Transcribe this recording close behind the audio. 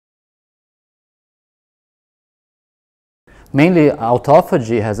Mainly,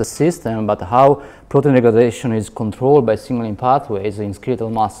 autophagy has a system, but how protein degradation is controlled by signaling pathways in skeletal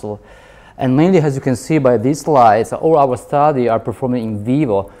muscle. And mainly, as you can see by these slides, all our studies are performed in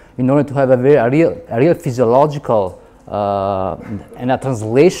vivo in order to have a real physiological and a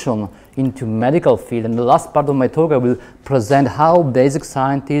translation into medical field. And the last part of my talk, I will present how basic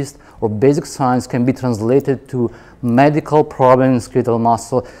scientists or basic science can be translated to medical problem in skeletal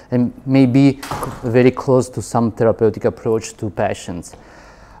muscle and maybe very close to some therapeutic approach to patients.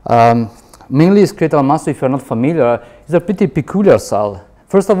 Mainly skeletal muscle, if you're not familiar, is a pretty peculiar cell.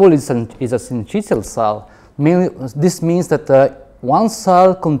 First of all, it's a syncytial cell. Mainly, this means that one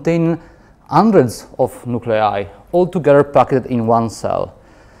cell contains hundreds of nuclei, all together packed in one cell.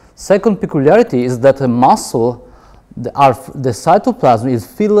 Second peculiarity is that the muscle, the cytoplasm is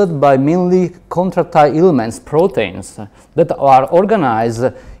filled by mainly contractile elements, proteins, that are organized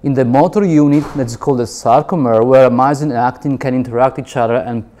in the motor unit that's called the sarcomere, where myosin and actin can interact with each other,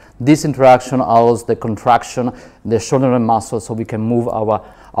 and this interaction allows the contraction, the shoulder muscle, so we can move our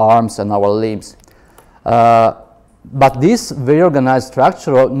arms and our limbs. But this very organized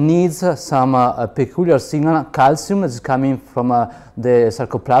structure needs some peculiar signal, calcium that's coming from the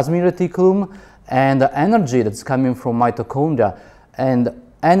sarcoplasmic reticulum, and energy that's coming from mitochondria. And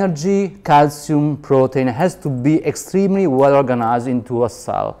energy, calcium, protein has to be extremely well organized into a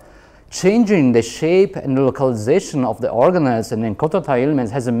cell. Changing the shape and the localization of the organelles and contractile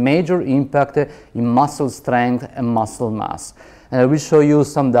elements has a major impact in muscle strength and muscle mass. And I will show you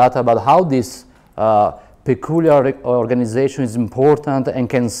some data about how this peculiar organization is important and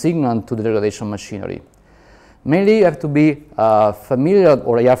can signal to the degradation machinery. Mainly, you have to be familiar,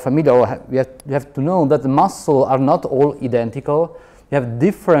 or you are familiar, or you have to know that the muscles are not all identical. You have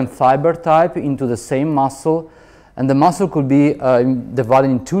different fiber types into the same muscle, and the muscle could be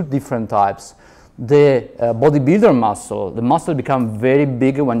divided in two different types. The bodybuilder muscle, the muscle become very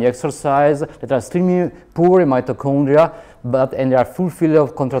big when you exercise, that are extremely poor in mitochondria, and they are fulfilled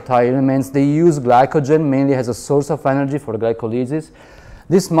of contractile elements. They use glycogen mainly as a source of energy for glycolysis.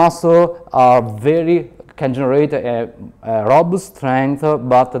 These muscles are can generate a robust strength,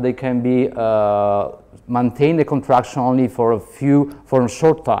 but they can be maintain the contraction only for a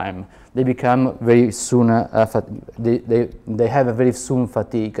short time. They become very soon, they have a very soon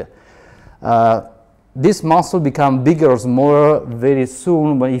fatigue. This muscle become bigger or smaller very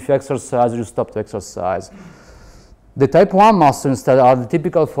soon when if you exercise, you stop to exercise. The type 1 muscle instead are the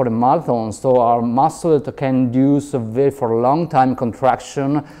typical for the marathon, so our muscle that can induce for a long time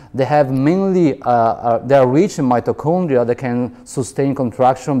contraction. They have mainly, they are rich in mitochondria that can sustain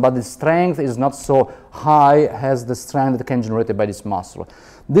contraction, but the strength is not so high as the strength that can be generated by this muscle.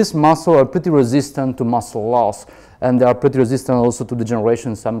 These muscles are pretty resistant to muscle loss, and they are pretty resistant also to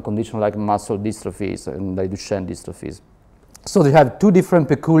degeneration in some conditions like muscle dystrophies and like Duchenne dystrophies. So they have two different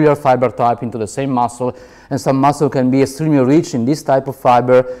peculiar fiber types into the same muscle, and some muscle can be extremely rich in this type of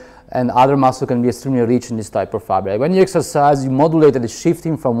fiber, and other muscle can be extremely rich in this type of fiber. When you exercise, you modulate the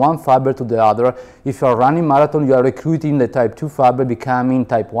shifting from one fiber to the other. If you are running marathon, you are recruiting the type 2 fiber, becoming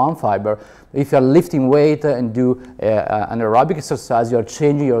type 1 fiber. If you are lifting weight and do an aerobic exercise, you are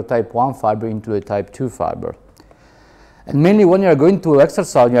changing your type 1 fiber into a type 2 fiber. And mainly when you are going to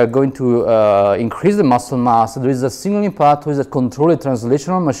exercise, you are going to increase the muscle mass. There is a signaling pathway that control the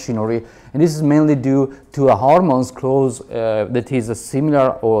translational machinery, and this is mainly due to a hormone that is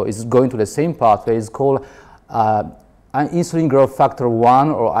similar or is going to the same pathway. It's called insulin growth factor 1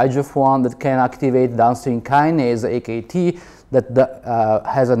 or IGF-1 that can activate downstream kinase AKT that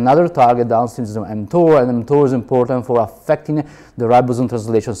has another target downstream is mTOR, and mTOR is important for affecting the ribosome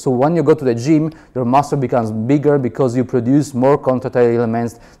translation. So when you go to the gym, your muscle becomes bigger because you produce more contractile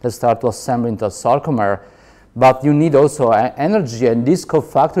elements that start to assemble into a sarcomere. But you need also energy, and this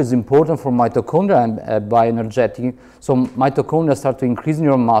cofactor is important for mitochondria and bioenergetic. So mitochondria start to increase in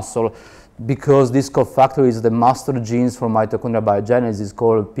your muscle because this cofactor is the master genes for mitochondrial biogenesis. It's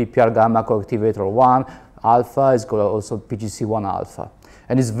called PPR gamma coactivator 1. Alpha is called also PGC1 alpha,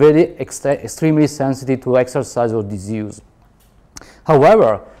 and it's very extremely sensitive to exercise or disuse.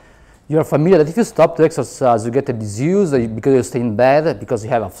 However, you are familiar that if you stop to exercise, you get a disuse because you stay in bed, because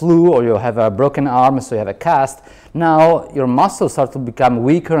you have a flu or you have a broken arm, so you have a cast. Now your muscles start to become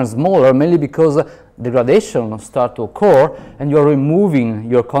weaker and smaller, mainly because degradation starts to occur, and you are removing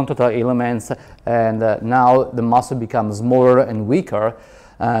your contractile elements, and now the muscle becomes smaller and weaker.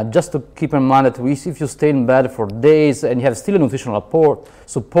 Just to keep in mind that if you stay in bed for days and you have still a nutritional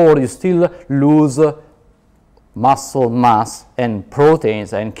support, you still lose muscle mass and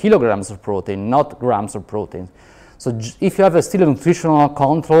proteins and kilograms of protein, not grams of protein. So if you have still a nutritional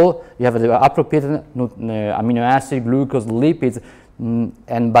control, you have the appropriate amino acid, glucose, lipids,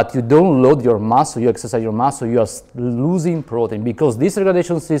 but you don't load your muscle, you exercise your muscle, you are losing protein because this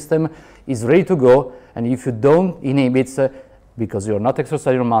degradation system is ready to go, and if you don't inhibit because you're not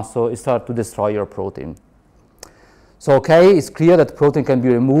exercising your muscle, it starts to destroy your protein. So okay, it's clear that protein can be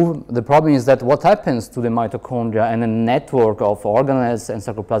removed. The problem is that what happens to the mitochondria and a network of organelles and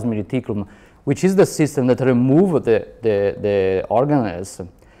sarcoplasmic reticulum, which is the system that removes the organelles.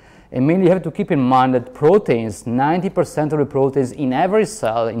 And mainly you have to keep in mind that proteins, 90% of the proteins in every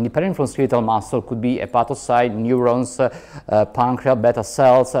cell, independent from skeletal muscle, could be hepatocyte, neurons, pancreas, beta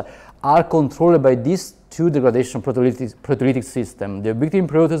cells, are controlled by these two degradation proteolytic systems, the ubiquitin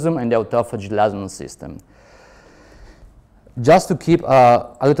proteasome and the autophagy lasmin system. Just to keep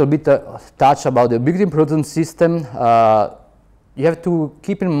a little bit touch about the ubiquitin proteasome system, you have to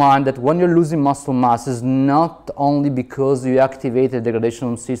keep in mind that when you're losing muscle mass, it's not only because you activate the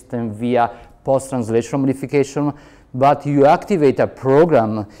degradation system via post-translational modification, but you activate a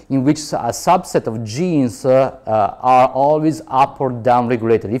program in which a subset of genes are always up or down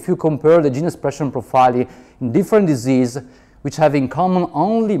regulated. If you compare the gene expression profile in different diseases which have in common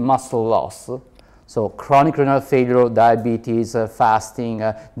only muscle loss, so chronic renal failure, diabetes, fasting,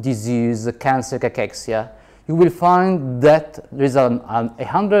 disease, cancer, cachexia, you will find that there is more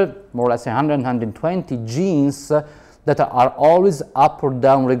or less 120 genes that are always up or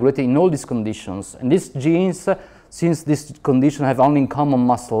down regulated in all these conditions. And these genes, since these conditions have only in common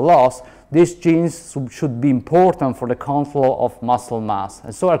muscle loss, these genes should be important for the control of muscle mass,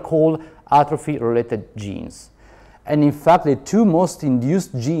 and so are called atrophy-related genes. And in fact, the two most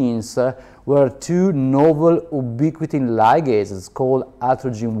induced genes were two novel ubiquitin ligases called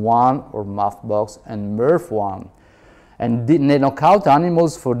atrogene1 or MAFBOX and MERF1. And the knockout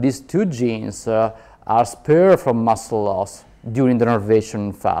animals for these two genes are spared from muscle loss during denervation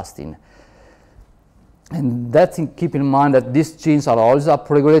and fasting. And keep in mind that these genes are always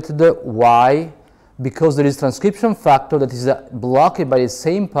upregulated. Why? Because there is transcription factor that is blocked by the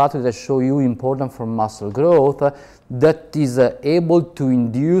same pathway that I show you important for muscle growth that is able to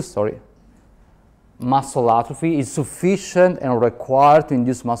induce, muscle atrophy, is sufficient and required to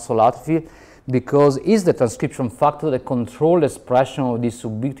induce muscle atrophy because it's the transcription factor that controls the expression of this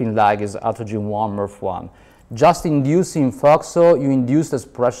ubiquitin ligase atrogene1 MERF1. Just inducing FOXO, you induce the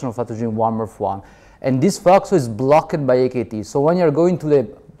expression of atrogene1 MERF1. And this FOXO is blocked by AKT. So when you're going to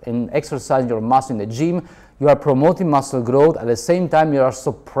and exercising your muscle in the gym, you are promoting muscle growth. At the same time, you are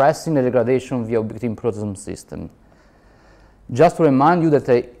suppressing the degradation via ubiquitin proteasome system. Just to remind you that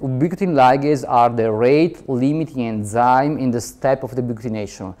the ubiquitin ligase are the rate-limiting enzyme in the step of the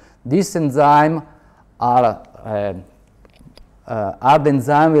ubiquitination. These enzymes are the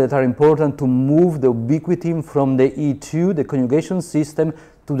enzymes that are important to move the ubiquitin from the E2, the conjugation system,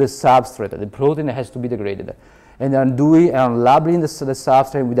 to the substrate, the protein that has to be degraded. And are labeling the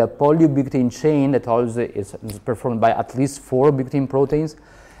substrate with a polyubiquitin chain that always is performed by at least 4 ubiquitin proteins.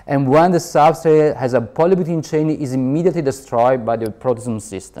 And when the substrate has a polyubiquitin chain, it is immediately destroyed by the proteasome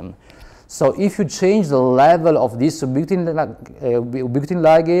system. So if you change the level of this ubiquitin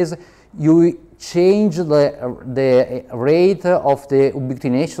ligase, you change the rate of the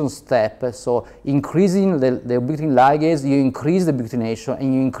ubiquitination step. So increasing the ubiquitin ligase, you increase the ubiquitination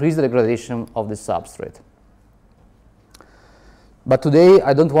and you increase the degradation of the substrate. But today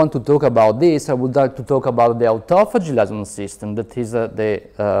I don't want to talk about this. I would like to talk about the autophagy lasmin system. That is there's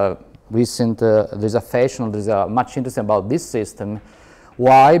a fashion, there's much interest about this system.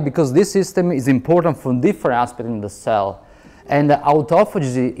 Why? Because this system is important for different aspects in the cell. And the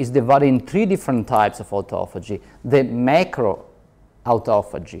autophagy is divided in 3 different types of autophagy. The macro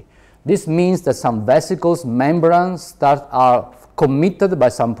autophagy. This means that some vesicles, membranes are committed by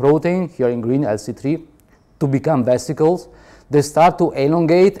some protein, here in green LC3, to become vesicles. They start to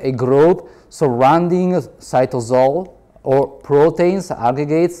elongate a growth surrounding cytosol or proteins,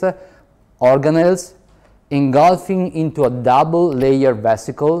 aggregates, organelles, engulfing into a double layer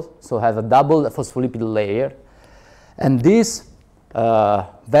vesicle, so have a double phospholipid layer. And these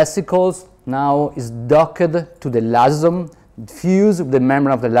vesicles now is docked to the lysosome, fused with the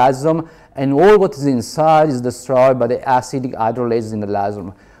membrane of the lysosome, and all what is inside is destroyed by the acidic hydrolases in the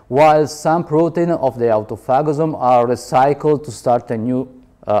lysosome, while some protein of the autophagosome are recycled to start a new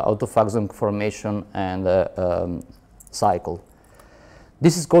autophagosome formation and cycle.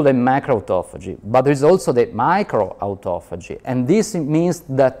 This is called a macroautophagy, but there is also the microautophagy, and this means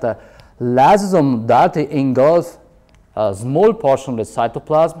that the lysosome directly engulfs a small portion of the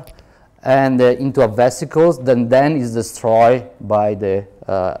cytoplasm and into a vesicles, then is destroyed by the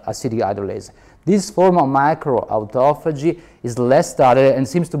acidic hydrolase. This form of microautophagy is less studied and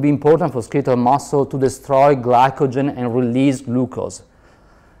seems to be important for skeletal muscle to destroy glycogen and release glucose.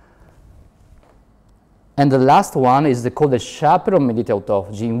 And the last one is called the chaperone-mediated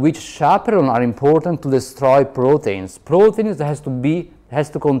autophagy, in which chaperones are important to destroy proteins. Proteins has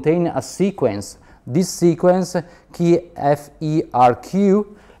to contain a sequence. This sequence, KFERQ,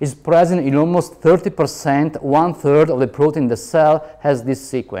 is present in almost 30%, 1/3 of the protein in the cell has this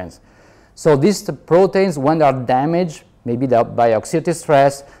sequence. So these proteins, when they are damaged, maybe by oxidative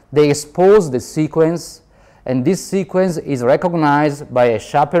stress, they expose the sequence, and this sequence is recognized by a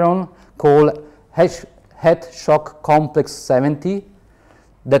chaperone called het shock complex 70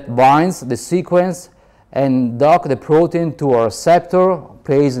 that binds the sequence and dock the protein to a receptor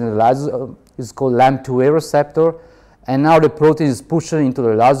placed in the lysosome. It's called LAMP2A receptor, and now the protein is pushed into the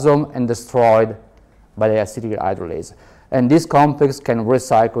lysosome and destroyed by the acetyl hydrolase. And this complex can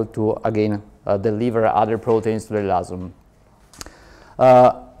recycle to, again, deliver other proteins to the lysosome.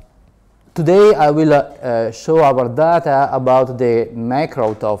 Today I will show our data about the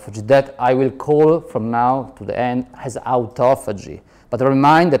macroautophagy that I will call from now to the end as autophagy. But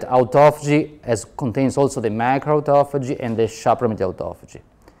remind that autophagy contains also the macroautophagy and the chaperone-mediated autophagy.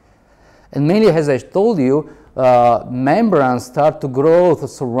 And mainly, as I told you, membranes start to grow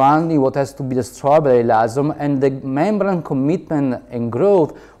surrounding what has to be destroyed by the lysosome, and the membrane commitment and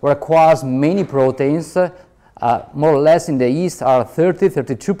growth requires many proteins. More or less in the yeast are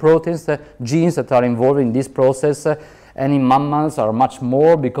 32 proteins, genes that are involved in this process, and in mammals are much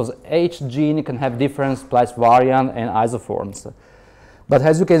more because each gene can have different splice variant and isoforms. But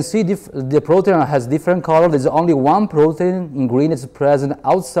as you can see, the protein has different color. There's only one protein in green that's present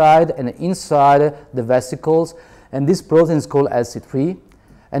outside and inside the vesicles, and this protein is called LC3.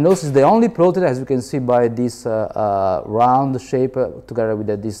 And also it's the only protein, as you can see by this round shape together with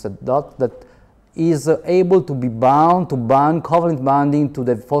this dot, that is able to be bound, to bind, covalent binding to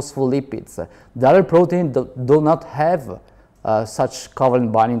the phospholipids. The other proteins do not have such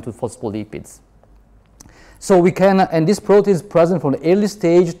covalent binding to phospholipids. So we can, and this protein is present from the early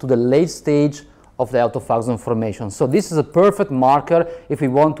stage to the late stage of the autophagon formation. So this is a perfect marker if we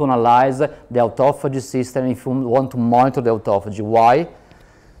want to analyze the autophagy system, if we want to monitor the autophagy. Why?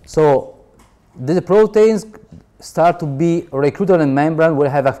 So the proteins start to be recruited on the membrane will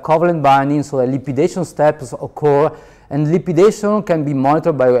have a covalent binding, so the lipidation steps occur, and lipidation can be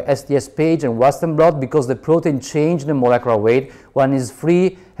monitored by STS page and Western blot because the protein changes the molecular weight. One is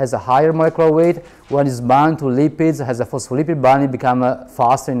free, has a higher molecular weight. One is bound to lipids, has a phospholipid binding, become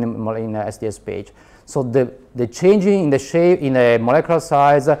faster in STS page. So the changing in the shape, in the molecular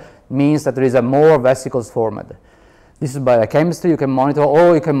size, means that there is a more vesicles formed. This is by chemistry, you can monitor,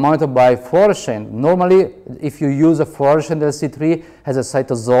 or you can monitor by fluorescent. Normally, if you use a fluorescent LC3, has a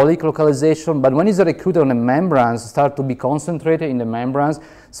cytosolic localization, but when it's recruited on the membranes, start to be concentrated in the membranes,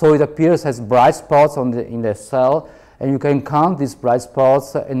 so it appears as bright spots in the cell, and you can count these bright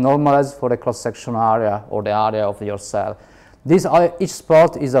spots and normalize for the cross-section area or the area of your cell. Each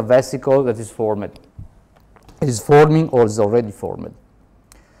spot is a vesicle that is formed. It is forming or is already formed.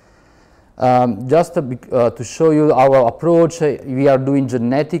 Just to show you our approach, we are doing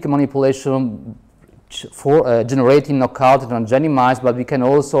genetic manipulation for generating knockout transgenic mice, but we can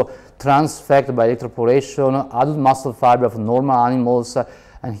also transfect by electroporation adult muscle fiber of normal animals.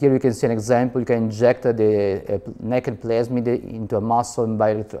 And here you can see an example. You can inject the naked plasmid into a muscle, and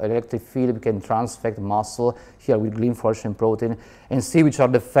by electric field we can transfect muscle here with green fluorescent protein and see which are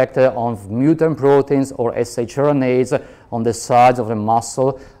the effects of mutant proteins or shRNAs on the sides of the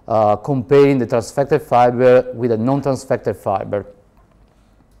muscle, comparing the transfected fiber with a non-transfected fiber.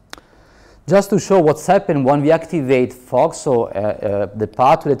 Just to show what's happened when we activate FOXO, the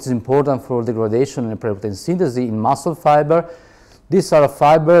pathway that is important for degradation and protein synthesis in muscle fiber. This sort of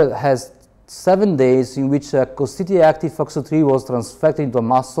fiber has 7 days in which constitutively active FOXO3 was transfected into a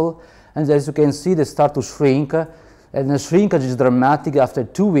muscle, and as you can see, they start to shrink, and the shrinkage is dramatic after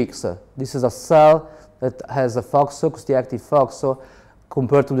 2 weeks. This is a cell that has a FOXO, constitutively active FOXO,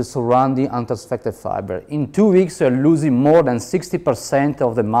 compared to the surrounding untransfected fiber. In 2 weeks, you're losing more than 60%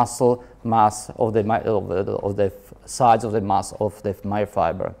 of the muscle mass of the size of the mass of the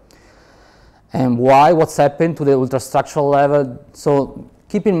myofiber. And why? What's happened to the ultrastructural level? So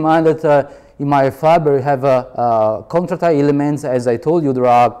keep in mind that in myofiber you have contractile elements. As I told you, there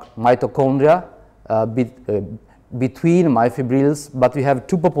are mitochondria between myofibrils, but we have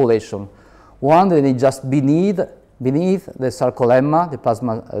two populations. One that is just beneath the sarcolemma,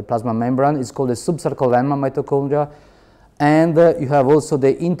 the plasma membrane, is called the subsarcolemma mitochondria. And you have also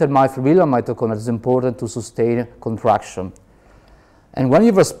the intermyofibrillar mitochondria that is important to sustain contraction. And when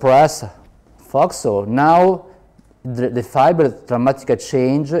you express FOXO, now the fiber dramatically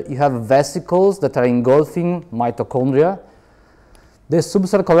change. You have vesicles that are engulfing mitochondria. The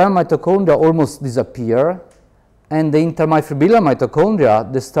subcircular mitochondria almost disappear, and the intermyofibrillary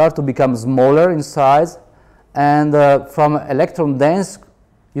mitochondria, they start to become smaller in size, and from electron dense,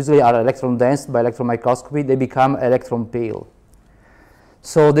 usually are electron dense by electron microscopy, they become electron pale.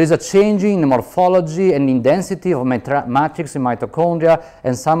 So there is a change in morphology and in density of matrix in mitochondria,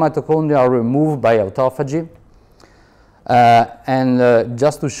 and some mitochondria are removed by autophagy.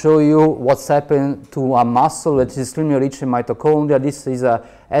 Just to show you what's happened to a muscle that is extremely rich in mitochondria, this is a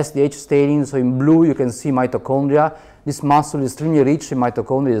SDH staining, so in blue you can see mitochondria. This muscle is extremely rich in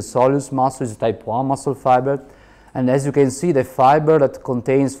mitochondria, the soleus muscle is a type 1 muscle fiber, and as you can see, the fiber that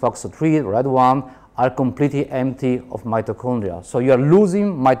contains FOXO3, the red one, are completely empty of mitochondria. So you are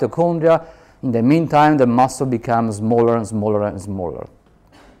losing mitochondria. In the meantime, the muscle becomes smaller and smaller and smaller.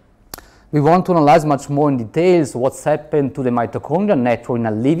 We want to analyze much more in details what's happened to the mitochondrial network in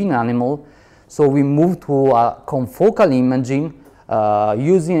a living animal. So we move to confocal imaging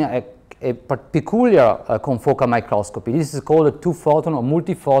using a peculiar confocal microscopy. This is called a two-photon or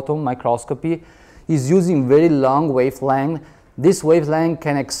multi-photon microscopy. It's using very long wavelength. This wavelength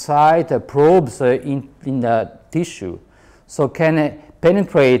can excite probes in the tissue. So can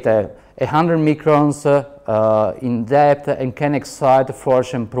penetrate 100 microns in depth and can excite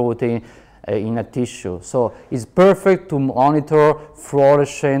fluorescent protein in a tissue. So it's perfect to monitor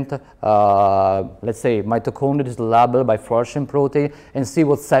fluorescent, let's say mitochondria is labeled by fluorescent protein, and see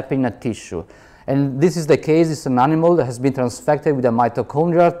what's happening in a tissue. And this is the case, it's an animal that has been transfected with a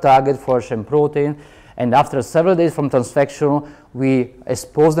mitochondrial target fluorescent protein, and after several days from transfection, we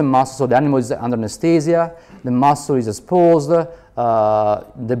expose the muscle, so the animal is under anesthesia, the muscle is exposed, the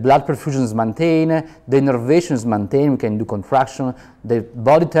blood perfusion is maintained, the innervation is maintained, we can do contraction, the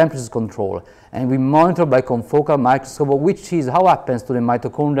body temperature is controlled. And we monitor by confocal microscope, which is how happens to the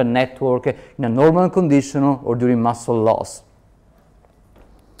mitochondrial network in a normal condition or during muscle loss.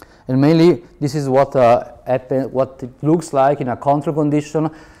 And mainly, this is what it looks like in a control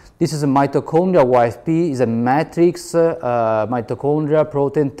condition. This is a mitochondria YFP, is a matrix mitochondria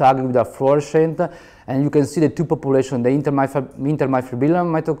protein tagged with a fluorescent, and you can see the two populations, the intermyofibrillary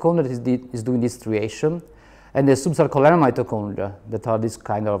mitochondria is doing this striation, and the subcircular mitochondria that are this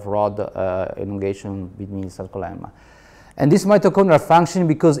kind of rod elongation between sarcolemma. And this mitochondria are functioning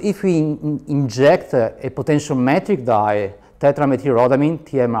because if we inject a potentiometric dye, tetramethylrhodamine,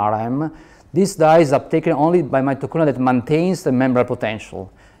 TMRM, this dye is uptaken only by mitochondria that maintains the membrane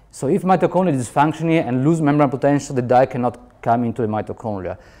potential. So if mitochondria is functioning and lose membrane potential, the dye cannot come into the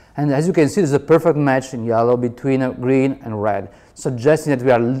mitochondria. And as you can see, there's a perfect match in yellow between green and red, suggesting that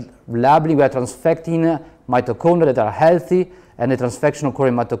we are labeling, we are transfecting mitochondria that are healthy, and the transfection occurs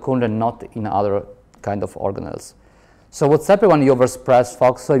in mitochondria, not in other kind of organelles. So what's happened when you overexpress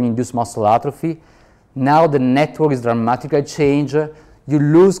FOXO in induced muscle atrophy? Now the network is dramatically changed. You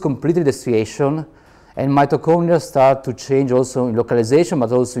lose completely the striation, and mitochondria start to change also in localization,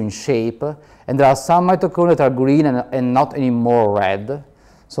 but also in shape. And there are some mitochondria that are green and not anymore red,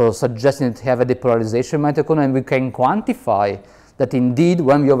 so suggesting that you have a depolarization mitochondria, and we can quantify that indeed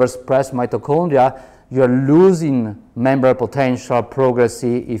when we overexpress mitochondria, you are losing membrane potential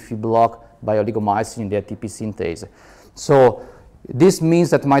progressively if you block by oligomycin in the ATP synthase. So this means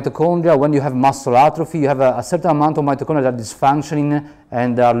that mitochondria, when you have muscle atrophy, you have a certain amount of mitochondria that is functioning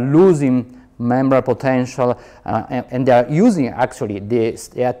and they are losing membrane potential, and they are using actually the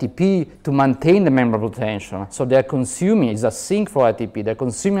ATP to maintain the membrane potential. So they are consuming, it's a sink for ATP, they're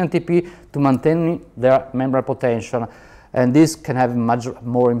consuming ATP to maintain their membrane potential, and this can have much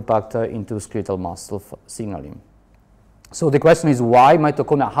more impact into skeletal muscle signaling. So the question is why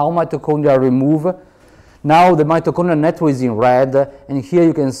mitochondria, how mitochondria are removed. Now the mitochondrial network is in red, and here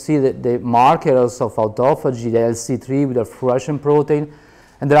you can see the markers of autophagy, the LC3 with a fluorescent protein.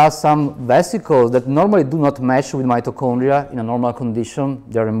 And there are some vesicles that normally do not mesh with mitochondria in a normal condition.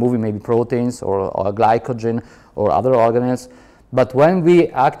 They are removing maybe proteins or glycogen or other organelles. But when we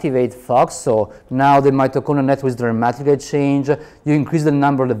activate FOXO, now the mitochondrial network is dramatically changed. You increase the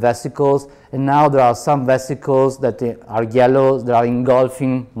number of the vesicles, and now there are some vesicles that are yellow, that are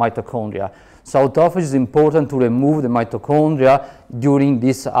engulfing mitochondria. So autophagy is important to remove the mitochondria during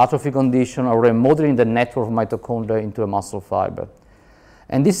this atrophy condition or remodeling the network of mitochondria into a muscle fiber.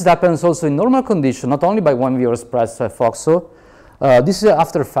 And this happens also in normal condition, not only by when we express FOXO. This is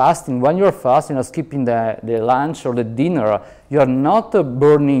after fasting. When you're fasting or skipping the lunch or the dinner, you are not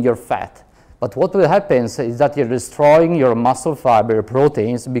burning your fat. But what will happen is that you're destroying your muscle fiber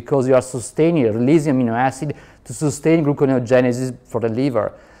proteins because you are sustaining, releasing amino acid to sustain gluconeogenesis for the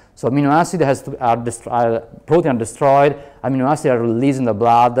liver. So amino acids protein are destroyed, amino acids are released in the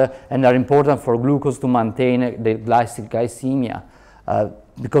blood, and are important for glucose to maintain the glycemia,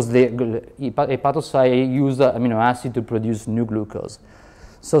 because the hepatocytes use the amino acid to produce new glucose.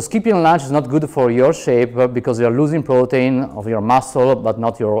 So skipping lunch is not good for your shape because you are losing protein of your muscle, but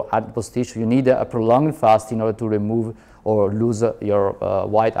not your adipose tissue. You need a prolonged fast in order to remove or lose your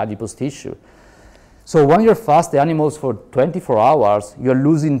white adipose tissue. So when you fast the animals for 24 hours, you're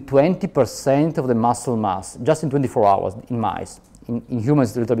losing 20% of the muscle mass, just in 24 hours in mice. In humans,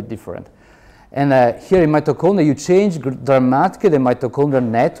 it's a little bit different. And here in mitochondria, you change dramatically the mitochondrial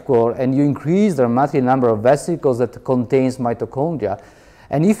network, and you increase dramatically the number of vesicles that contains mitochondria.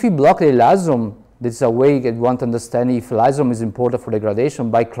 And if you block the lysosome, this is a way that you want to understand if lysosome is important for degradation.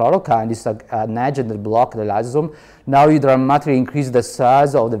 By chlorokine, this is an agent that blocks the lysosome. Now you dramatically increase the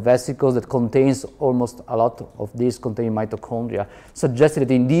size of the vesicles that contains almost a lot of these containing mitochondria, suggesting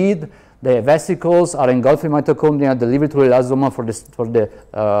that indeed the vesicles are engulfing mitochondria delivered to the lysosome for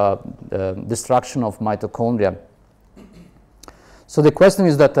the destruction of mitochondria. So the question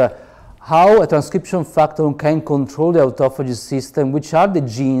is that how a transcription factor can control the autophagy system, which are the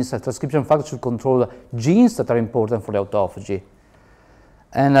genes. A transcription factor should control genes that are important for the autophagy.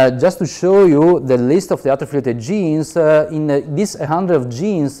 And just to show you the list of the autophagy genes, in these 100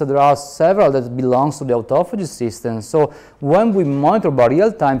 genes, there are several that belong to the autophagy system. So when we monitor by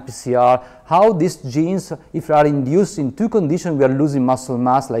real-time PCR how these genes, if they are induced in two conditions, we are losing muscle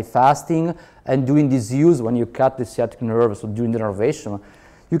mass, like fasting and during disuse when you cut the sciatic nerve, so during denervation,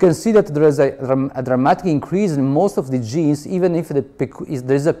 you can see that there is a dramatic increase in most of the genes, even if there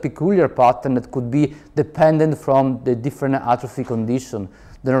is a peculiar pattern that could be dependent from the different atrophy condition.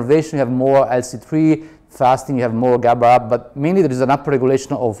 Denervation, you have more LC3, fasting, you have more GABA, but mainly there is an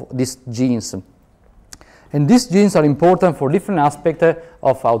upregulation of these genes. And these genes are important for different aspects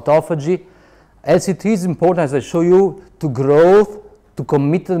of autophagy. LC3 is important, as I show you, to growth, to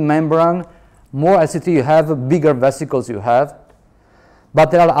commit to the membrane. More LC3 you have, bigger vesicles you have. But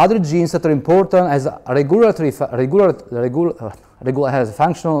there are other genes that are important as regulatory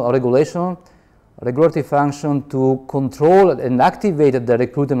function to control and activate the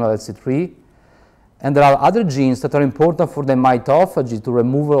recruitment of LC3. And there are other genes that are important for the mitophagy, to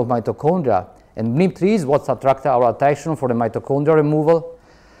removal of mitochondria. And BNP3 is what's attracted our attention for the mitochondrial removal.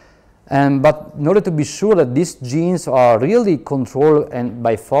 But in order to be sure that these genes are really controlled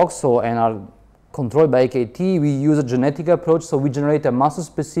by FOXO and are controlled by AKT, we use a genetic approach. So we generate a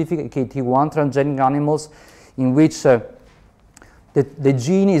muscle-specific AKT1 transgenic animals in which the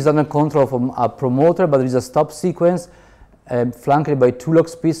gene is under control of a promoter, but there is a stop sequence flanked by 2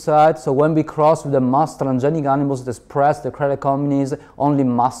 LOXP sites. So when we cross with the muscle transgenic animals that express the catecholamines only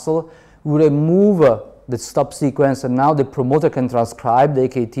muscle, we remove the stop sequence, and now the promoter can transcribe the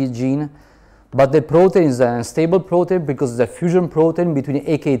AKT gene. But the protein is an unstable protein because it's a fusion protein between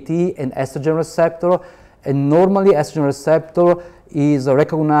AKT and estrogen receptor. And normally estrogen receptor is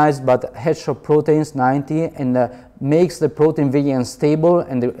recognized by H proteins 90 and makes the protein very unstable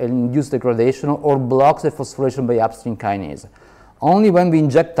and induce degradation or blocks the phosphorylation by upstream kinase. Only when we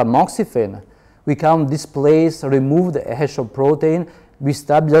inject tamoxifen, we can displace, remove the H protein, we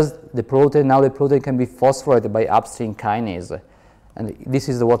stabilize the protein. Now the protein can be phosphorylated by upstream kinase. And this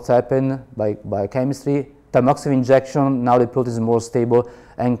is what's happened by biochemistry. Tamoxifen injection, now the protein is more stable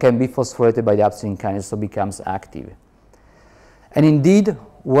and can be phosphorylated by the upstream kinase, so becomes active. And indeed,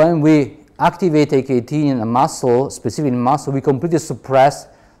 when we activate AKT in a muscle, specifically in muscle, we completely suppress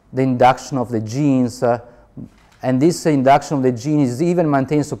the induction of the genes. And this induction of the gene is even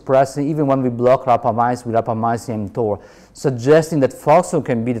maintained suppressing even when we block rapamycin with rapamycin mTOR, suggesting that FOXO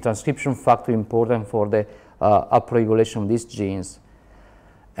can be the transcription factor important for the upregulation of these genes.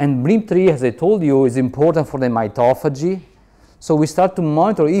 And BNP3, as I told you, is important for the mitophagy. So we start to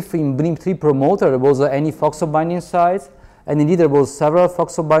monitor if in BNP3 promoter there was any FOXO binding sites, and indeed there was several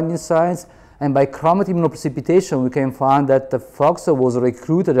FOXO binding sites. And by chromatin immunoprecipitation, we can find that the FOXO was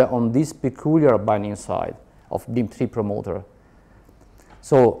recruited on this peculiar binding site of BNP3 promoter.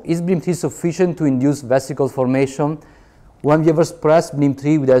 So is BNP3 sufficient to induce vesicle formation? When we have expressed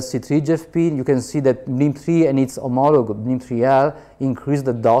BNP3 with LC3 GFP, you can see that BNP3 and its homologue BNP3L increase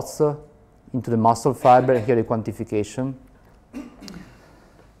the dots into the muscle fiber, and here the quantification.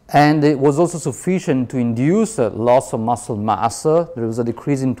 And it was also sufficient to induce loss of muscle mass. There was a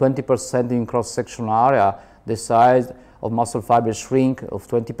decrease in 20% in cross-sectional area. The size of muscle fiber shrink of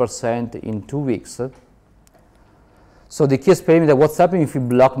 20% in 2 weeks. So the key experiment is what's happening if we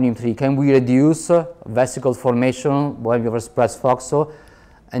block BNP3. Can we reduce vesicle formation when we express FOXO?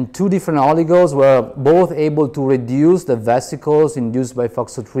 and two different oligos were both able to reduce the vesicles induced by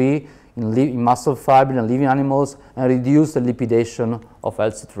FOXO3 in muscle fiber in living animals and reduce the lipidation of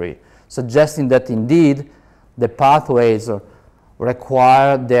LC3, suggesting that indeed the pathways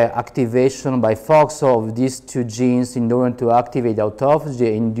require the activation by FOXO of these two genes in order to activate the autophagy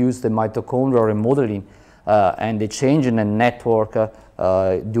and induce the mitochondrial remodeling and the change in the network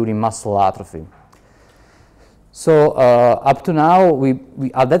during muscle atrophy. So up to now,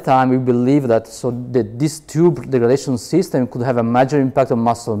 at that time, we believed that this two degradation system could have a major impact on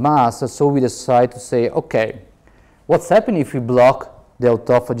muscle mass. So we decided to say, okay, what's happening if we block the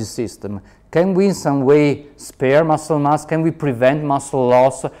autophagy system? Can we in some way spare muscle mass? Can we prevent muscle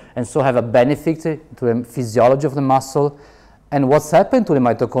loss and so have a benefit to the physiology of the muscle? And what's happened to the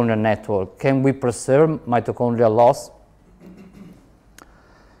mitochondrial network? Can we preserve mitochondrial loss?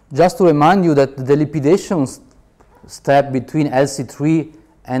 Just to remind you that the lipidation step between LC3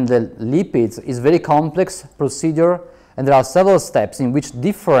 and the lipids is a very complex procedure, and there are several steps in which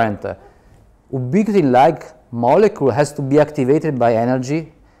different ubiquitin-like molecule has to be activated by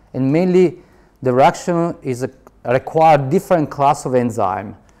energy, and mainly the reaction requires different class of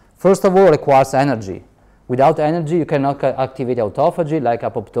enzyme. First of all, it requires energy. Without energy, you cannot activate autophagy like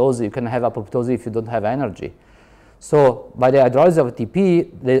apoptosis. You can have apoptosis if you don't have energy. So by the hydrolysis of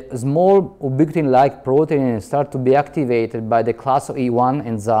ATP, the small ubiquitin-like proteins start to be activated by the class of E1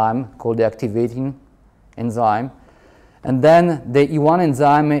 enzyme called the activating enzyme. And then the E1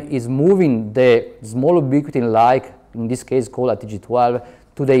 enzyme is moving the small ubiquitin-like, in this case called ATG12,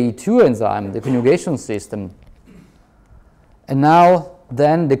 to the E2 enzyme, the conjugation system. And now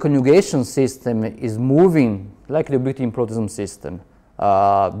then the conjugation system is moving, like the ubiquitin proteasome system,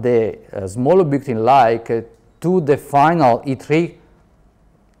 the small ubiquitin-like to the final E3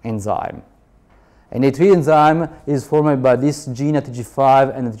 enzyme. And E3 enzyme is formed by this gene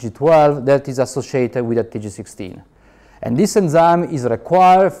ATG5 and ATG12 that is associated with ATG16. And this enzyme is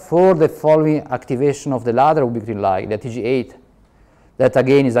required for the following activation of the latter ubiquitin-like, the ATG8, that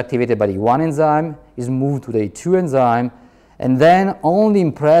again is activated by the E1 enzyme, is moved to the E2 enzyme, and then only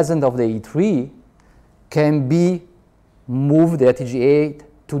in presence of the E3 can be moved the ATG8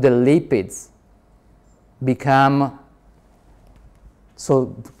 to the lipids,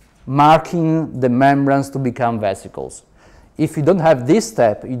 marking the membranes to become vesicles. If you don't have this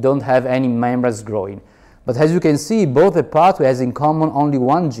step, you don't have any membranes growing. But as you can see, both the pathway has in common only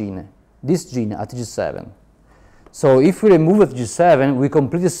one gene, this gene, ATG7. So if we remove ATG7, we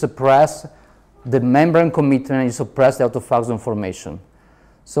completely suppress the membrane commitment and suppress the autophagon formation.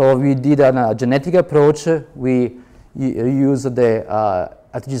 So we did a genetic approach. We used the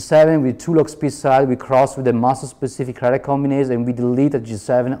ATG7 with 2-LOXP side, we cross with the muscle-specific recombinase, and we delete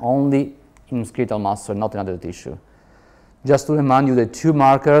ATG7 only in skeletal muscle, not in other tissue. Just to remind you, the two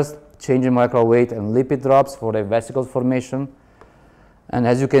markers, change in molecular weight and lipid drops for the vesicle formation. And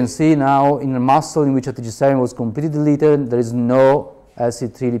as you can see now, in the muscle in which ATG7 was completely deleted, there is no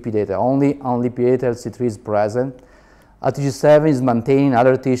LC3 lipidata. Only unlipidated LC3 is present. ATG7 is maintained in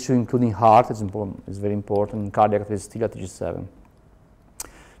other tissue, including heart. It's important. It's very important. In cardiac, there is still ATG7.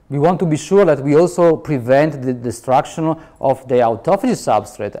 We want to be sure that we also prevent the destruction of the autophagy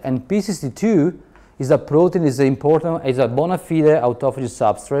substrate, and P62 is a protein, is a bona fide autophagy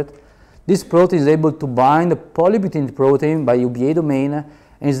substrate. This protein is able to bind the polybutyrin protein by UBA domain and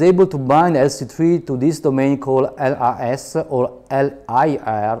is able to bind LC3 to this domain called LRS or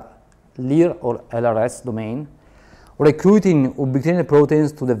LIR or LRS domain, recruiting ubiquitin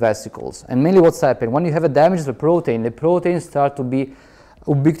proteins to the vesicles. And mainly what's happened, when you have a damage to the proteins start to be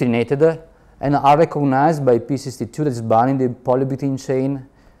ubiquitinated and are recognized by P62 that is binding the polybutyrin chain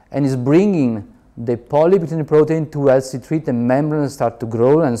and is bringing the polybutyrin protein to LC3. The membranes start to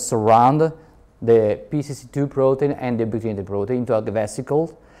grow and surround the P62 protein and the ubiquitinated protein into a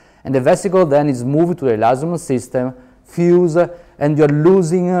vesicle, and the vesicle then is moved to the lysosomal system, fuse, and you are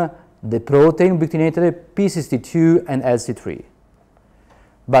losing the protein ubiquitinated, P62 and LC3.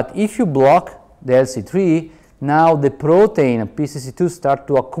 But if you block the LC3, now the protein P62 start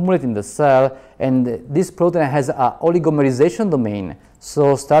to accumulate in the cell, and this protein has an oligomerization domain,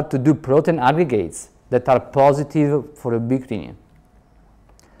 so start to do protein aggregates that are positive for ubiquitin.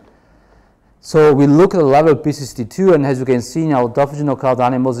 So we look at the level of P62, and as you can see in autophagy knockout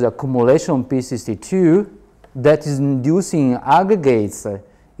animals, the accumulation of P62 that is inducing aggregates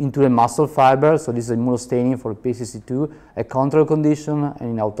into the muscle fiber. So this is immunostaining for P62, a control condition, and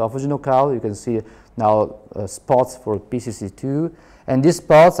in autophagy knockout you can see now spots for P62, and these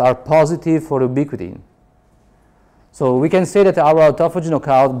spots are positive for ubiquitin. So we can say that our autophagy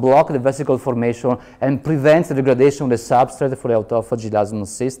knockout blocks the vesicle formation and prevents the degradation of the substrate for the autophagy elastin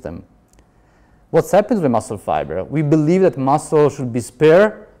system. What's happened to the muscle fiber? We believe that muscle should be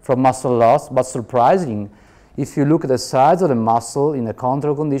spared from muscle loss, but surprisingly, if you look at the size of the muscle in a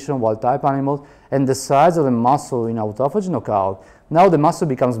control condition, wild-type animals, and the size of the muscle in autophagy knockout, now the muscle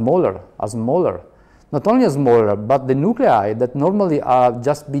becomes smaller. Not only smaller, but the nuclei that normally are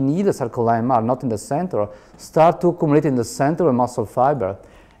just beneath the sarcolemma, are not in the center, start to accumulate in the center of the muscle fiber.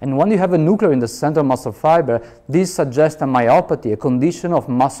 And when you have a nucleus in the center of muscle fiber, this suggests a myopathy, a condition of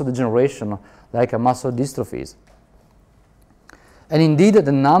muscle degeneration, like a muscle dystrophies. And indeed,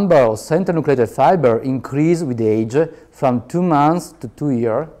 the number of central nucleated fiber increased with age from 2 months to 2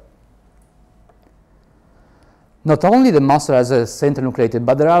 years. Not only the muscle has a central nucleated,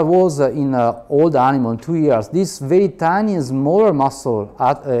 but there was in old animal 2 years, this very tiny, smaller muscle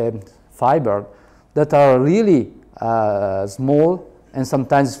fiber that are really small and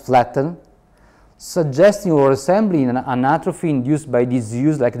sometimes flattened, suggesting or resembling an atrophy induced by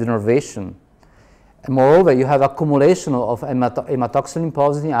disease like denervation. And moreover, you have accumulation of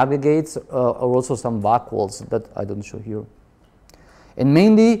hematoxylin-positive aggregates or also some vacuoles that I don't show here. And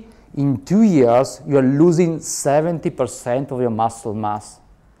mainly, in 2 years, you are losing 70% of your muscle mass.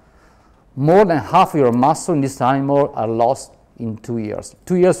 More than half of your muscle in this animal are lost in 2 years.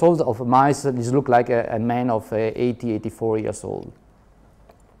 2 years old of mice, this look like a man of 80, 84 years old.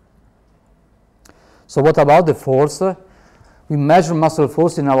 So what about the force? We measure muscle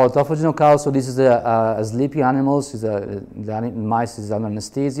force in our autophagy knockout. So this is a sleeping animals. The mice is under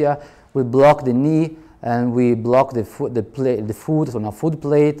anesthesia. We block the knee and we block the foot on a foot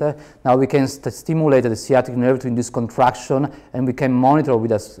plate. Now we can stimulate the sciatic nerve to induce contraction, and we can monitor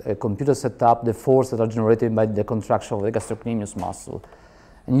with a computer setup the force that are generated by the contraction of the gastrocnemius muscle.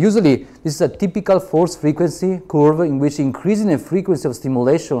 And usually, this is a typical force frequency curve in which increasing the frequency of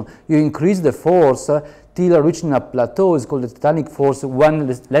stimulation, you increase the force till reaching a plateau is called the tetanic force when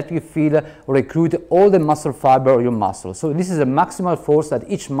let you feel recruit all the muscle fiber of your muscle. So this is a maximal force that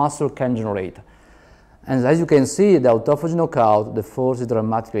each muscle can generate. And as you can see, the autophagy knockout, the force is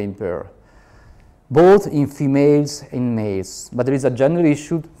dramatically impaired, both in females and males. But there is a general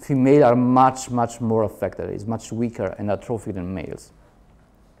issue: females are much more affected. It's much weaker and atrophic than males.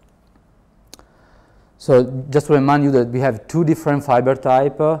 So just to remind you that we have 2 different fiber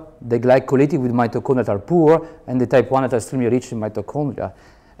types, the glycolytic with mitochondria that are poor, and the type 1 that are extremely rich in mitochondria.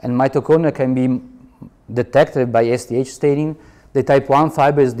 And mitochondria can be detected by STH staining. The type 1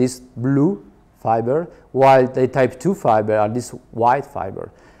 fiber is this blue fiber, while the type 2 fiber are this white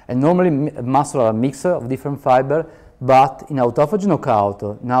fiber. And normally muscle are a mix of different fiber, but in autophagy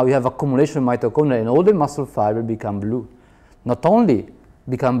knockout, now you have accumulation of mitochondria and all the muscle fiber become blue. Not only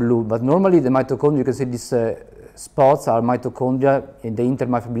become blue, but normally the mitochondria, you can see these spots are mitochondria, in the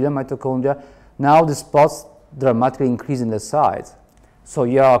intermyofibrillary mitochondria. Now the spots dramatically increase in the size. So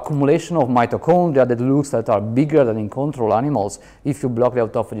you have accumulation of mitochondria that looks that are bigger than in control animals if you block the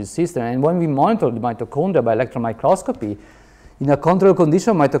autophagy system. And when we monitor the mitochondria by electron microscopy, in a control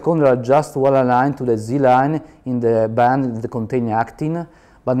condition, mitochondria are just well aligned to the Z line in the band that contain actin.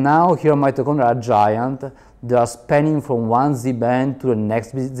 But now here mitochondria are giant. They are spanning from one Z band to the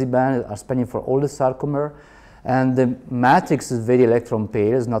next Z band, are spanning for all the sarcomer. And the matrix is very electron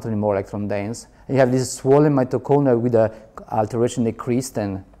pale, it's not anymore electron dense. And you have this swollen mitochondria with the alteration in the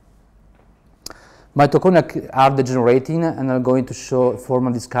crystin. Mitochondria are degenerating and are going to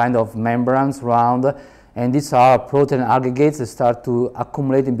form this kind of membranes around. And these are protein aggregates that start to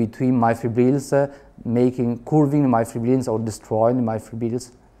accumulate in between myofibrils, curving myofibrils or destroying the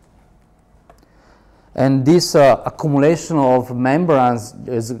myofibrils. And this accumulation of membranes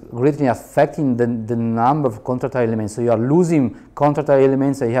is greatly affecting the number of contractile elements. So you are losing contractile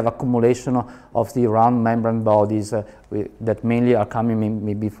elements and you have accumulation of the round membrane bodies that mainly are coming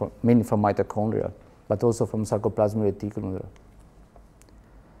mainly from mitochondria, but also from sarcoplasmic reticulum.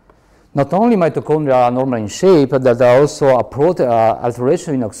 Not only mitochondria are normal in shape, but there are also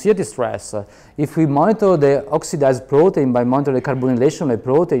alteration in oxidative stress. If we monitor the oxidized protein by monitoring the carbonylation of the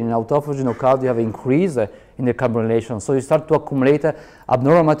protein, in autophagy knockout you have increase in the carbonylation. So you start to accumulate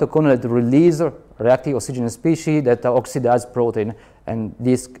abnormal mitochondria that release reactive oxygen species that oxidize protein, and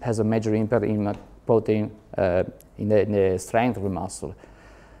this has a major impact in protein in the strength of the muscle.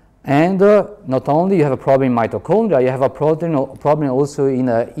 And not only you have a problem in mitochondria, you have a problem also in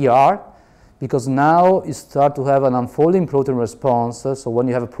ER, because now you start to have an unfolding protein response. So when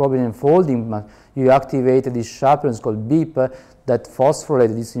you have a problem in unfolding, you activate this chaperone called BIP that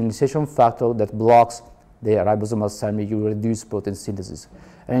phosphorylates this initiation factor that blocks the ribosomal assembly. You reduce protein synthesis.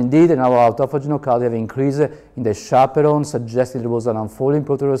 And indeed, in our autophagy knockout, we have increase in the chaperone, suggesting there was an unfolding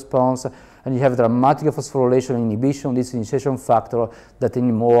protein response, and you have dramatic phosphorylation inhibition, this initiation factor that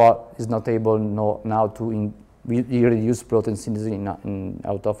anymore is not able now to reduce protein synthesis in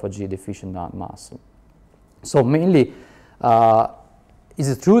autophagy deficient muscle. So mainly, is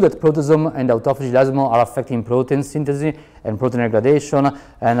it true that proteasome and autophagy lysosome are affecting protein synthesis and protein degradation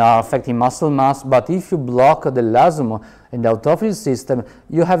and are affecting muscle mass? But if you block the lysosome in the autophagy system,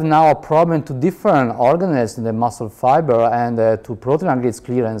 you have now a problem to different organelles in the muscle fiber and to protein aggregates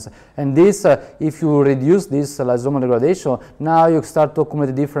clearance. And this, if you reduce this lysosomal degradation, now you start to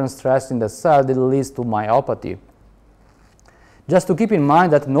accumulate different stress in the cell that leads to myopathy. Just to keep in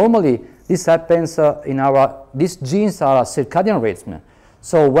mind that normally this happens these genes are circadian rhythm.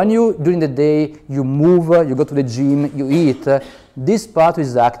 So when you, during the day, you move, you go to the gym, you eat, this pathway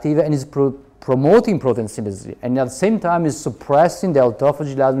is active and is promoting protein synthesis. And at the same time is suppressing the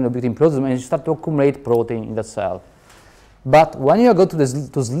autophagy lysosome inhibiting proteasome, and you start to accumulate protein in the cell. But when you go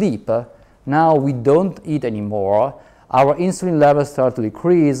to sleep, now we don't eat anymore. Our insulin levels start to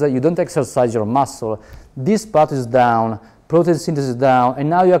decrease. You don't exercise your muscle. This pathway is down. Protein synthesis down, and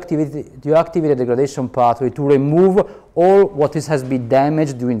now you activate the degradation pathway to remove all what has been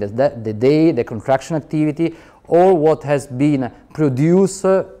damaged during the day, the contraction activity, or what has been produced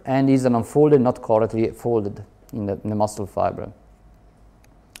and is unfolded, not correctly folded in the muscle fiber.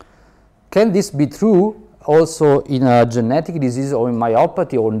 Can this be true also in a genetic disease or in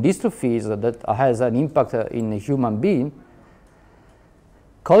myopathy or in dystrophies that has an impact in a human being?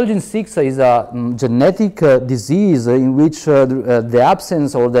 Collagen 6 is a genetic disease in which the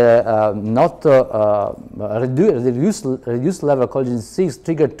absence or the reduced level of collagen 6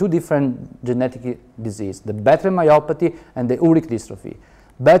 trigger two different genetic diseases, the Bethlen myopathy and the Ullrich dystrophy.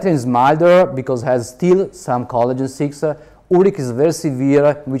 Bethlen is milder because it has still some collagen 6. Ullrich is very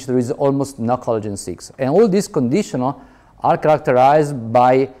severe, in which there is almost no collagen 6. And all these conditions are characterized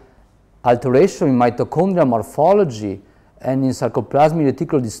by alteration in mitochondrial morphology and in sarcoplasmic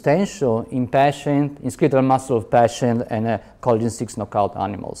reticular distension in skeletal muscle of patient and collagen 6 knockout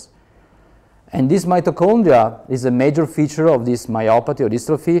animals. And this mitochondria is a major feature of this myopathy or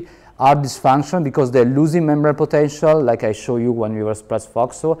dystrophy, are dysfunctional because they're losing membrane potential, like I showed you when we were expressed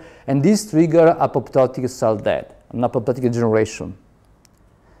FOXO, and this trigger apoptotic cell death, an apoptotic degeneration.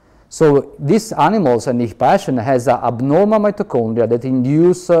 So these animals and the patient has an abnormal mitochondria that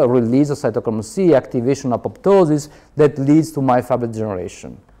induce release of cytochrome C, activation of apoptosis that leads to myofibril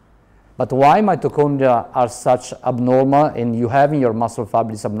degeneration. But why mitochondria are such abnormal and you have in your muscle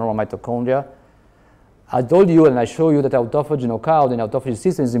fiber this abnormal mitochondria? I told you and I show you that autophagy knockout and autophagy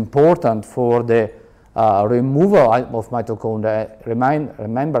system is important for the removal of mitochondria.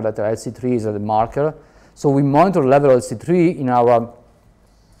 Remember that LC3 is a marker. So we monitor level of LC3 in our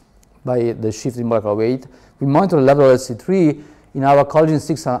by the shift in molecular weight. We monitor the level of LC3 in our collagen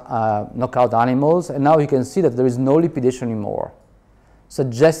 6 knockout animals, and now you can see that there is no lipidation anymore,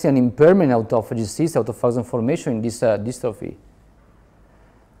 suggesting an impairment in autophagy system, autophagon formation in this dystrophy.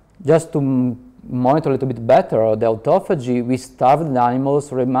 Just to monitor a little bit better the autophagy, we starved the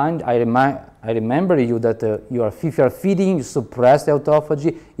animals. I remember you that if you are feeding, you suppress the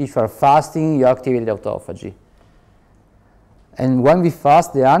autophagy. If you are fasting, you activate the autophagy. And when we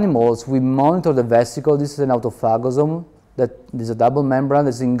fast the animals, we monitor the vesicle. This is an autophagosome. That is a double membrane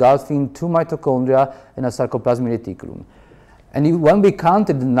that's engulfing two mitochondria and a sarcoplasmic reticulum. And when we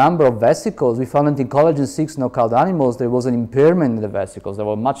counted the number of vesicles, we found that in collagen 6 knockout animals, there was an impairment in the vesicles. There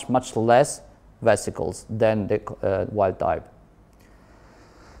were much, much less vesicles than the wild type.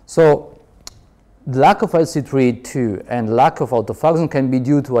 So the lack of LC3-2 and lack of autophagosome can be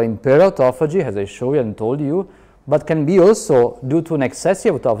due to an impaired autophagy, as I showed you and told you, but can be also due to an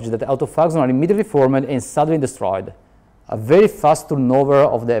excessive autophagy, that the autophagosome are immediately formed and suddenly destroyed. A very fast turnover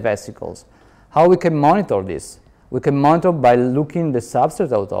of the vesicles. How we can monitor this? We can monitor by looking at the substrate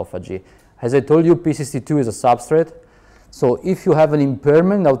autophagy. As I told you, P62 is a substrate. So if you have an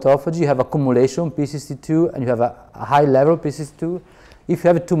impairment in autophagy, you have accumulation of P62 and you have a high level of P62. If you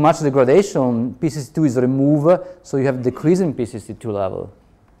have too much degradation, P62 is removed, so you have decrease in P62 level.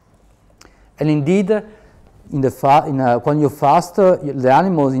 And indeed, when you fast the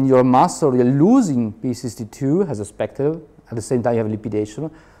animals in your muscle, you're losing P62 as expected. At the same time, you have lipidation.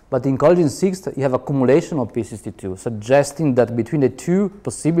 But in collagen 6, you have accumulation of P62, suggesting that between the two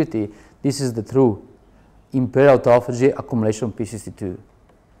possibilities, this is the true impaired autophagy accumulation of P62.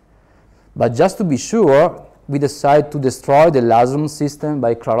 But just to be sure, we decide to destroy the lysosome system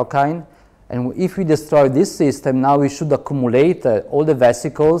by chloroquine. And if we destroy this system, now we should accumulate all the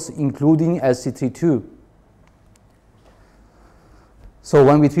vesicles, including LC3-2. So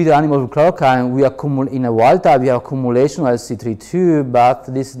when we treat the animal with chloroquine, we accumulate in a wild type, we have accumulation of LC32,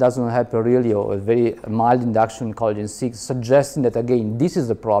 but this doesn't happen really, or a very mild induction in collagen 6, suggesting that again, this is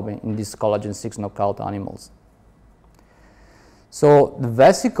the problem in these collagen 6 knockout animals. So the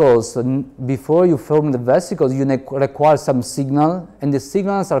vesicles, before you form the vesicles, you require some signal, and the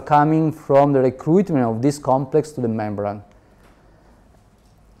signals are coming from the recruitment of this complex to the membrane.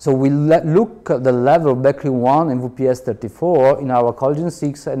 So we look at the level of Becklin 1 and VPS34 in our collagen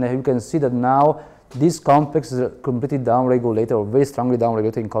 6, and you can see that now this complex is completely downregulated, or very strongly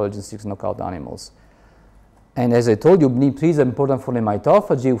downregulated in collagen 6 knockout animals. And as I told you, BNIM3 is important for the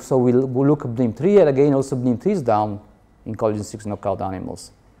mitophagy, so we'll look at BNIM3, and again also BNIM3 is down in collagen 6 knockout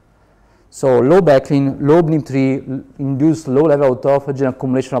animals. So low Becklin, low BNIM3 induce low level autophagy and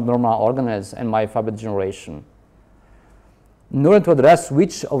accumulation of abnormal organelles and myofiber degeneration. In order to address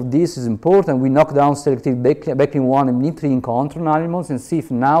which of these is important, we knock down selective Becklin 1 and BNIM3 in control animals and see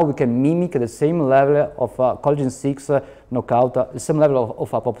if now we can mimic the same level of collagen 6 knockout, the same level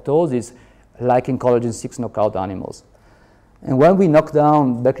of apoptosis like in collagen 6 knockout animals. And when we knock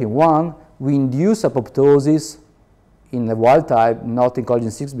down Becklin 1, we induce apoptosis in the wild type, not in collagen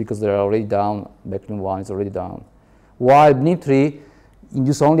 6 because they're already down, Becklin 1 is already down. While BNIM3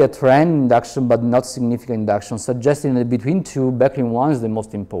 induce only a trend induction but not significant induction, suggesting that between two, Becklin 1 is the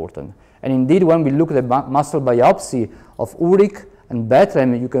most important. And indeed, when we look at the muscle biopsy of Ulrich and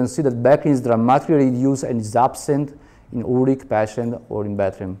Bertram, you can see that Becklin is dramatically reduced and is absent in Ulrich patient or in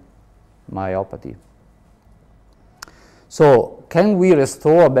Bertram myopathy. So can we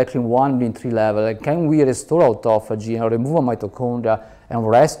restore Becklin 1 BNIM3 level, and can we restore autophagy and remove a mitochondria and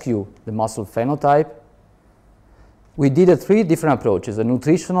rescue the muscle phenotype? We did three different approaches: a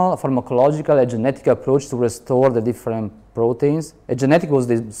nutritional, a pharmacological, a genetic approach to restore the different proteins. A genetic was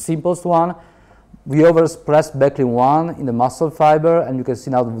the simplest one. We overexpressed Becklin 1 in the muscle fiber, and you can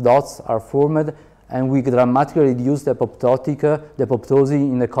see now the dots are formed, and we dramatically reduced the apoptosis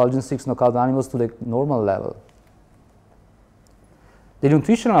in the collagen 6 knockout animals to the normal level. The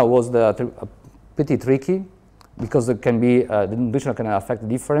nutritional was pretty tricky, because it can be, the nutrition can affect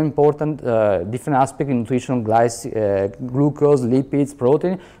different important, different aspects in nutrition, glucose, lipids,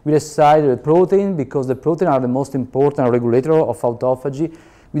 protein. We decided the protein because the protein are the most important regulator of autophagy.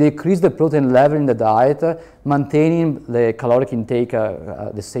 We decrease the protein level in the diet, maintaining the caloric intake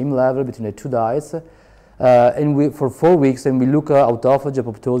the same level between the two diets. And for 4 weeks, and we look at autophagy,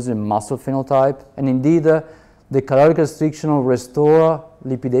 apoptosis, and muscle phenotype. And indeed, the caloric restriction will restore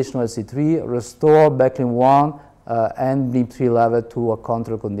lipidation of LC3, restore Becklin 1 and BNIM3 level to a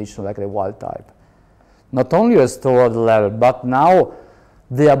control condition like the wild type. Not only restore the level, but now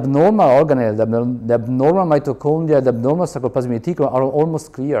the abnormal organelle, the abnormal mitochondria, the abnormal sarcoplasmic reticulum are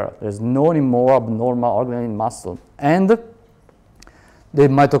almost clear. There's no anymore abnormal organelle in muscle. And the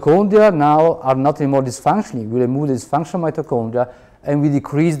mitochondria now are not anymore dysfunctioning. We remove the dysfunctional mitochondria, and we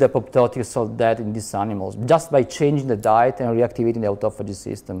decrease the apoptotic cell death in these animals just by changing the diet and reactivating the autophagy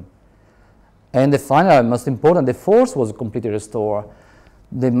system. And the final, most important, the force was completely restored.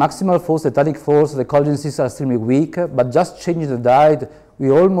 The maximal force, the tonic force, the collagen 6 are extremely weak, but just changing the diet,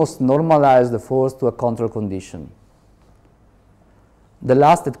 we almost normalize the force to a control condition. The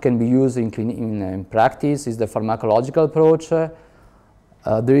last that can be used in practice is the pharmacological approach.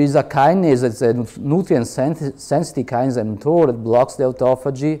 There is a kinase, it's a nutrient-sensitive kinase mTOR that blocks the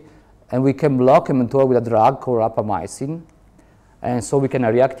autophagy, and we can block mTOR with a drug called rapamycin, and so we can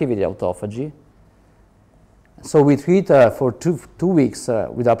reactivate the autophagy. So we treat for two weeks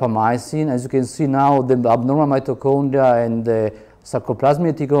with rapamycin. As you can see now, the abnormal mitochondria and the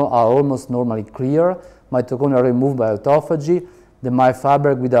sarcoplasmic reticulum are almost normally clear. Mitochondria are removed by autophagy. The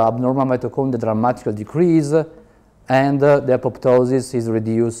myofiber with the abnormal mitochondria dramatically decrease, and the apoptosis is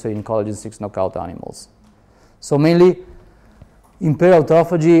reduced in collagen 6 knockout animals. So mainly, impaired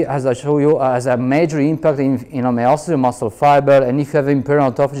autophagy, as I show you, has a major impact in homeostasis of muscle fiber, and if you have impaired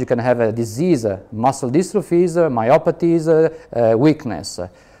autophagy, you can have a disease, muscle dystrophies, myopathies, weakness.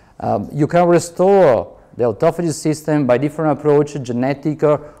 You can restore the autophagy system by different approaches, genetic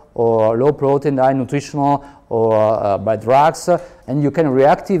or low protein diet, nutritional, or by drugs, and you can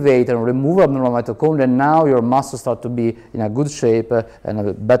reactivate and remove abnormal mitochondria, and now your muscles start to be in a good shape and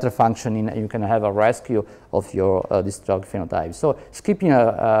a better functioning, and you can have a rescue of your dystrophic phenotype. So skipping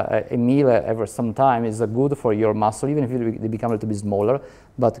a meal every some time is good for your muscle, even if they become a little bit smaller,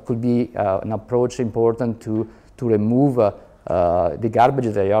 but it could be an approach important to remove the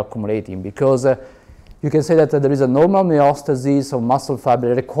garbage that you are accumulating, because you can say that there is a normal homeostasis of muscle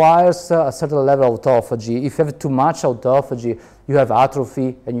fiber. It requires a certain level of autophagy. If you have too much autophagy, you have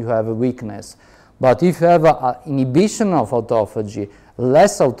atrophy and you have a weakness. But if you have inhibition of autophagy,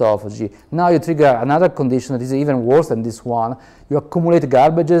 less autophagy. Now you trigger another condition that is even worse than this one. You accumulate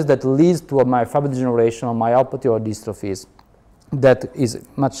garbages that leads to a myofiber degeneration or myopathy or dystrophies that is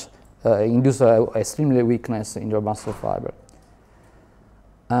much induce extremely weakness in your muscle fiber.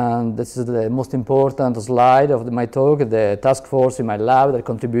 And this is the most important slide of my talk, the task force in my lab that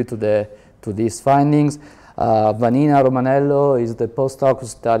contribute to these findings. Vanina Romanello is the postdoc who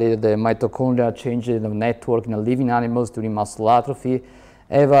studied the mitochondrial changes of network in living animals during muscle atrophy.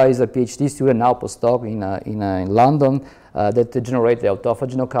 Eva is a PhD student, now postdoc in London, that generate the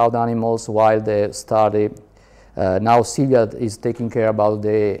autophagy knockout animals while they study. Now Silvia is taking care about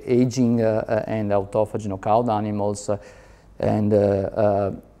the aging and autophagy knockout animals. And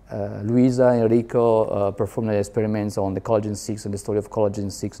Luisa Enrico performed experiments on the collagen 6 and the story of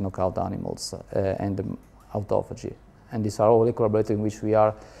collagen 6 knockout animals and autophagy. And these are all the collaborators in which we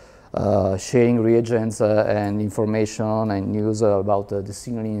are sharing reagents and information and news about the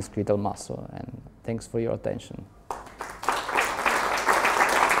signaling in skeletal muscle. And thanks for your attention.